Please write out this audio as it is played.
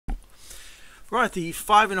Right, the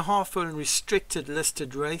 5.5 furlong restricted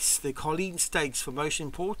listed race, the Colleen Stakes for Motion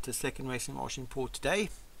Port, the second race in Motion Port today.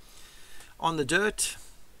 On the dirt,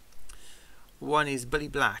 one is Billy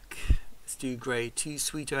Black, Stu Gray, 2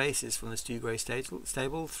 Sweet Oasis from the Stu Gray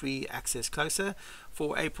stable, 3 Access Closer,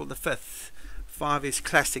 4 April the 5th, 5 is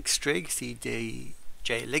Classic Strig, CD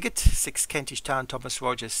J. Liggett, 6 Kentish Town, Thomas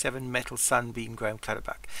Rogers, 7 Metal Sunbeam, Graham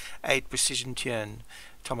Clutterbuck, 8 Precision Turn,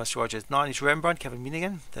 Thomas Rogers, 9 is Rembrandt, Kevin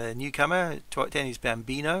Minigan, the newcomer, 10 is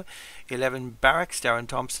Bambino, 11 Barracks, Darren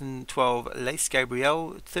Thompson, 12 Lace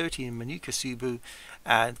Gabrielle, 13 Manuka Subu,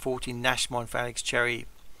 and 14 Nashmon for Alex Cherry.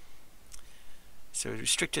 So a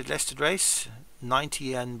restricted listed race,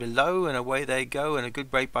 90 and below, and away they go, and a good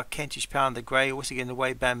break by Kentish Pound the Grey, also getting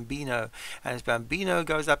away Bambino, and as Bambino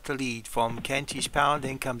goes up to lead from Kentish Pound,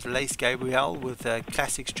 then comes Lace Gabrielle with a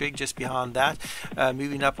Classic Strig just behind that.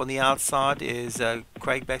 Moving up on the outside is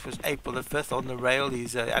Craig Beckford's April the 5th. On the rail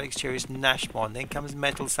is Alex Cherry's Nashmon, then comes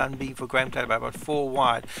Metal Sunbeam for Graham Clutterbuck, about 4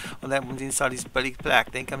 wide. On that one's inside is Billy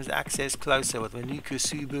Black, then comes Access Closer with Manuka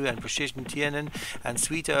Subu and Precision Tiernan, and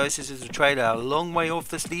Sweet Oasis is a trailer, a long way off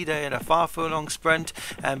this leader in a 5 furlong sprint,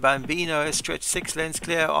 and Bambino has stretched 6 lengths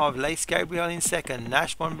clear of Lace Gabriel in second,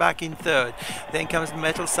 Nashmon back in third, then comes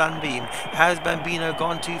Metal Sunbeam. Has Bambino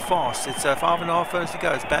gone too fast? It's 5.5 furlongs to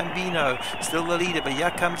go. It's Bambino still the leader, but here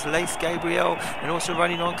comes Lace Gabriel, and also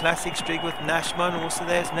running on Classic Strig with Nashmon. Also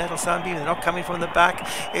there's Metal Sunbeam. They're not coming from the back.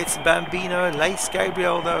 It's Bambino. Lace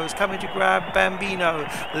Gabriel though is coming to grab Bambino.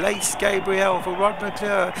 Lace Gabriel for Rod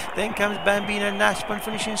McClure. Then comes Bambino. Nashmon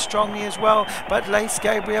finishing strongly as well, but Lace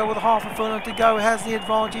Gabriel with half a furlong to go has the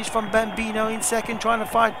advantage from Bambino in second, trying to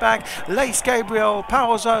fight back. Lace Gabriel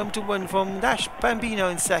powers home to win from Bambino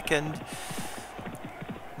in second.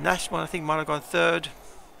 Nashmon I think might have gone third.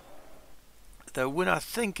 The winner I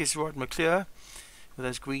think is Rod McClure with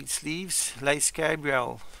those green sleeves. Lace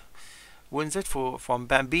Gabriel wins it from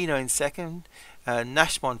Bambino in second.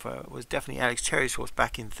 Nashmon was definitely Alex Cherry's horse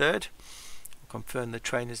back in third. Confirm the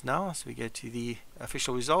trainers now, so we go to the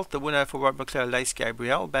official result. The winner for Rod McClure, Lace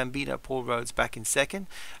Gabriel. Bambino, Paul Rhodes back in second.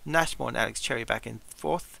 Nashmon, Alex Cherry back in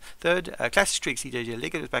third. Classic Streak, CJ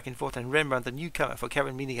Liggett was back in fourth, and Rembrandt, the newcomer for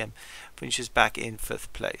Kevin Minigan, finishes back in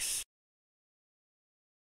 5th place.